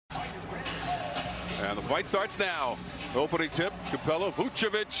And the fight starts now. Opening tip, Nikola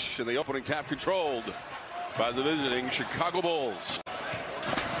Vucevic, and the opening tap controlled by the visiting Chicago Bulls.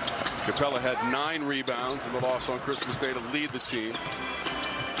 Capella had 9 rebounds in the loss on Christmas Day to lead the team.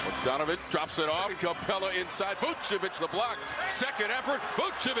 Bogdanovic drops it off. Capella inside. Vucevic the block. Second effort.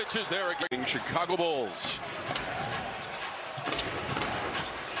 Vucevic is there again. Chicago Bulls.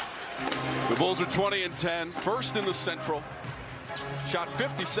 The Bulls are 20-10, first in the Central. Shot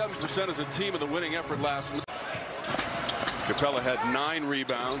 57% as a team in the winning effort last night. Capella had 9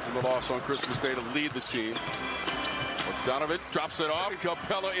 rebounds in the loss on Christmas Day to lead the team. Bogdanovic drops it off.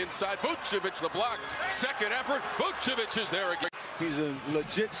 Capella inside. Vucevic the block. Second effort. Vucevic is there again. He's a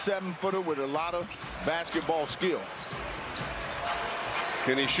legit 7-footer with a lot of basketball skill.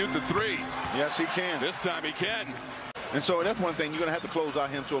 Can he shoot the 3? Yes, he can. This time he can. And so that's one thing you're going to have to close out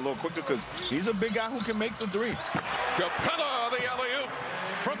him to a little quicker because he's a big guy who can make the 3. Capella, the alley-oop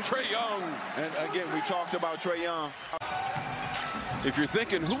from Trae Young. And again, we talked about Trae Young. If you're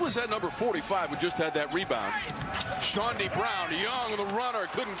thinking, who was that number 45 who just had that rebound? Shawnee Brown, Young, the runner,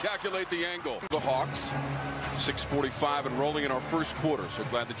 couldn't calculate the angle. The Hawks, 6:45 and rolling in our first quarter. So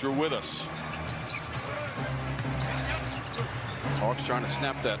glad that you're with us. Hawks trying to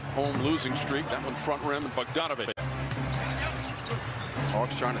snap that home losing streak. That one front rim and Bogdanovic.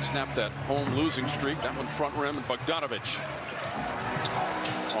 Hawks trying to snap that home losing streak. That one front rim and Bogdanovic.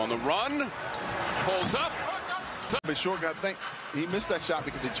 On the run. Pulls up. But short guy, I think he missed that shot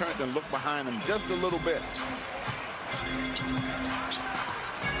because he turned and looked behind him just a little bit.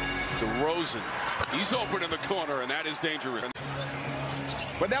 DeRozan. He's open in the corner, and that is dangerous.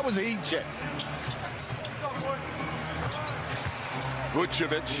 But that was a heat check.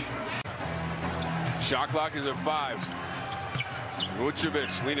 Vucevic. Shot clock is at 5.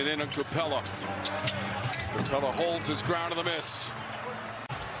 Vucevic leaning in on Capella. Capella holds his ground to the miss.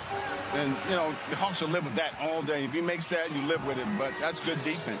 And, you know, the Hawks will live with that all day. If he makes that, you live with it. But that's good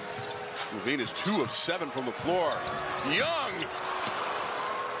defense. Levine is 2 of 7 from the floor. Young.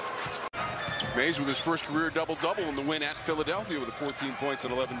 Mays with his first career double-double in the win at Philadelphia with 14 points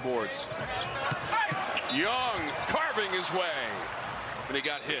and 11 boards. Young carving his way. And he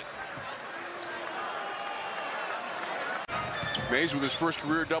got hit. Mays with his first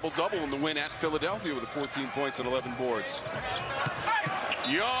career double-double in the win at Philadelphia with 14 points and 11 boards.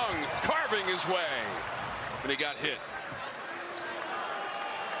 Young carving his way. And he got hit.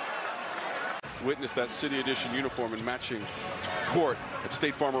 Witness that City Edition uniform and matching court at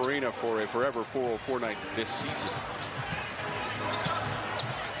State Farm Arena for a forever 404 night this season.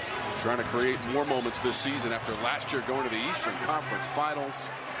 Trying to create more moments this season after last year going to the Eastern Conference Finals.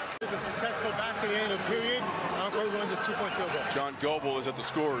 It's a successful basket game period. Encore runs a 2-point field goal. John Goble is at the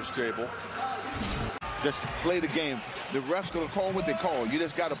scorer's table. Just play the game. The refs going to call what they call. You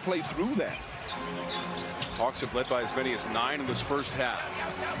just got to play through that. Hawks have led by as many as 9 in this first half.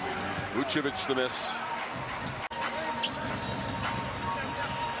 Vucevic the miss.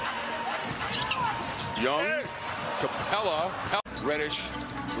 Young, Capella, Reddish,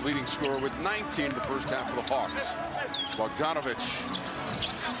 the leading scorer with 19 in the first half for the Hawks. Bogdanovic,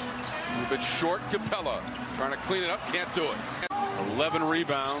 a little bit short. Capella trying to clean it up, can't do it. 11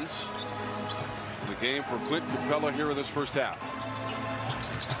 rebounds. The game for Clint Capella here in this first half.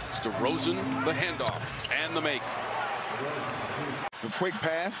 DeRozan, the handoff, and the make. The quick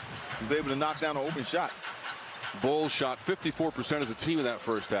pass, was able to knock down an open shot. Bulls shot 54% as a team in that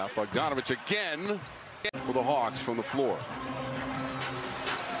first half. Bogdanovic again for the Hawks from the floor.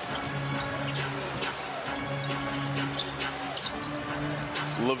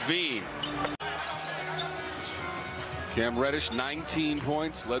 Levine. Cam Reddish, 19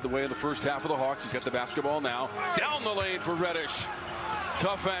 points, led the way in the first half of the Hawks. He's got the basketball now. Down the lane for Reddish.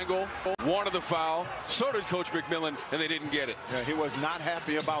 Tough angle, wanted the foul. So did Coach McMillan, and they didn't get it. Yeah, he was not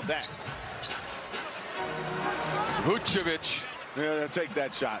happy about that. Vucevic. Yeah, take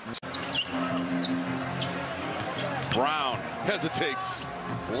that shot. Brown hesitates,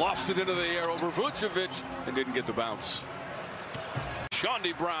 lofts it into the air over Vucevic, and didn't get the bounce.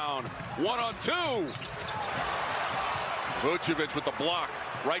 Shawnee Brown, 1-on-2. Vucevic with the block,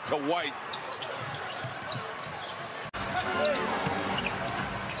 right to White.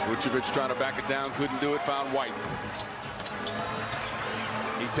 Vucevic trying to back it down, couldn't do it, found White.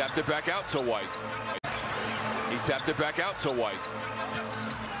 He tapped it back out to White. He tapped it back out to White.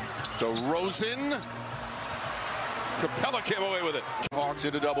 DeRozan. Capella came away with it. Hawks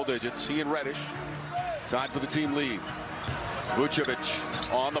into double digits. He and Reddish tied for the team lead.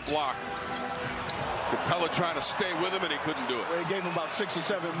 Vucevic on the block. Capella trying to stay with him, and he couldn't do it. Well, he gave him about 6 or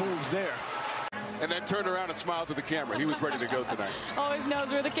 7 moves there. And then turned around and smiled to the camera. He was ready to go tonight. Always knows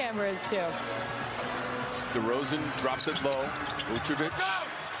where the camera is, too. DeRozan dropped it low. Vucevic.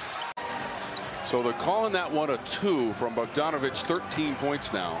 So they're calling that one a 2 from Bogdanovic. 13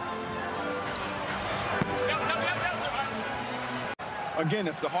 points now. Again,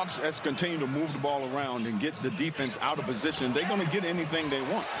 if the Hawks continue to move the ball around and get the defense out of position, they're going to get anything they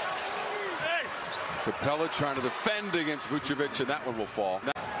want. Capella trying to defend against Vucevic, and that one will fall.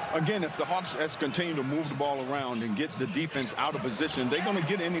 Again, if the Hawks continue to move the ball around and get the defense out of position, they're going to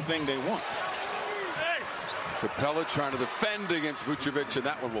get anything they want. Capella trying to defend against Vucevic, and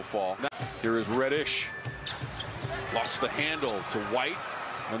that one will fall. Here is Reddish. Lost the handle to White,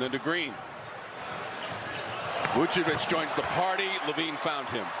 and then to Green. Vucevic joins the party. Levine found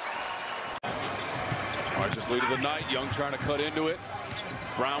him. Largest lead of the night. Young trying to cut into it.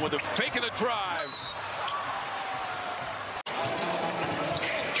 Brown with a fake of the drive.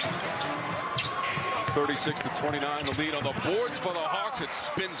 (36-29). The lead on the boards for the Hawks. It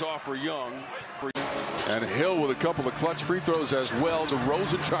spins off for Young. And Hill with a couple of clutch free throws as well.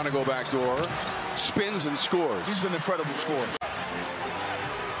 DeRozan trying to go backdoor. Spins and scores. He's an incredible scorer.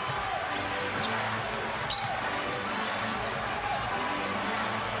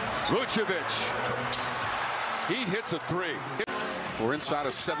 Vucevic. He hits a 3. We're inside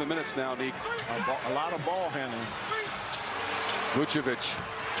of 7 minutes now, Nick. A lot of ball handling. Vucevic.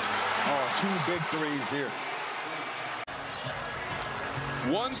 Oh, 2 big threes here.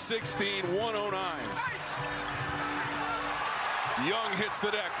 116-109. Young hits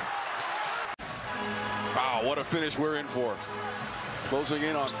the deck. Wow, what a finish we're in for. Closing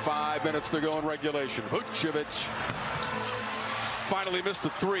in on 5 minutes to go in regulation. Vucevic finally missed a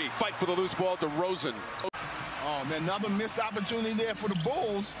 3. Fight for the loose ball. DeRozan. Oh, man, another missed opportunity there for the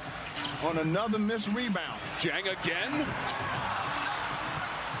Bulls on another missed rebound. Jang again.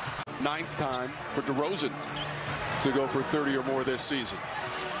 9th time for DeRozan to go for 30 or more this season.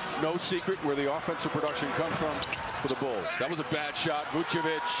 No secret where the offensive production comes from for the Bulls. That was a bad shot.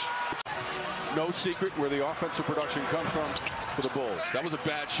 Vucevic. No secret where the offensive production comes from for the Bulls. That was a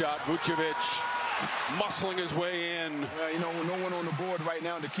bad shot. Vucevic muscling his way in. You know, no one on the board right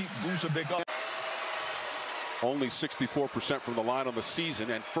now to keep Vucevic up. Only 64% from the line on the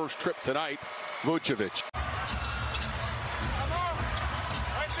season, and first trip tonight, Vucevic.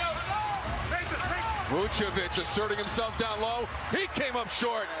 Vucevic asserting himself down low. He came up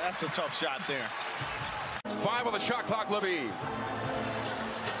short. That's a tough shot there. 5 on the shot clock, Levine.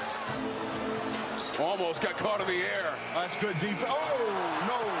 Almost got caught in the air. That's good defense. Oh,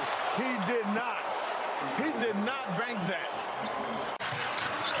 no, he did not. He did not bank that.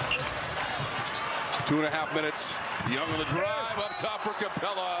 2.5 minutes. Young on the drive up top for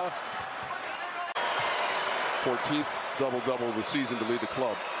Capella. 14th double-double of the season to lead the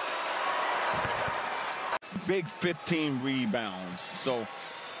club. Big 15 rebounds. So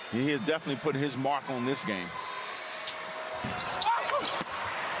he has definitely put his mark on this game.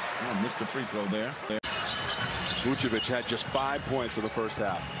 Oh, missed the free throw there. Vucevic had just 5 points in the first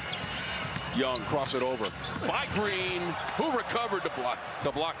half. Young cross it over by Green, who recovered to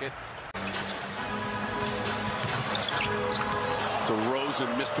block it.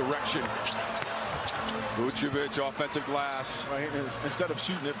 DeRozan misdirection. Vucevic offensive glass. Right, instead of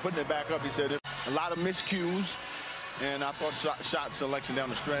shooting it, putting it back up, he said a lot of miscues, and I thought shot selection down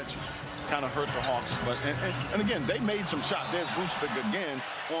the stretch kind of hurt the Hawks. But and again, they made some shots. There's Vucevic again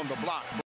on the block.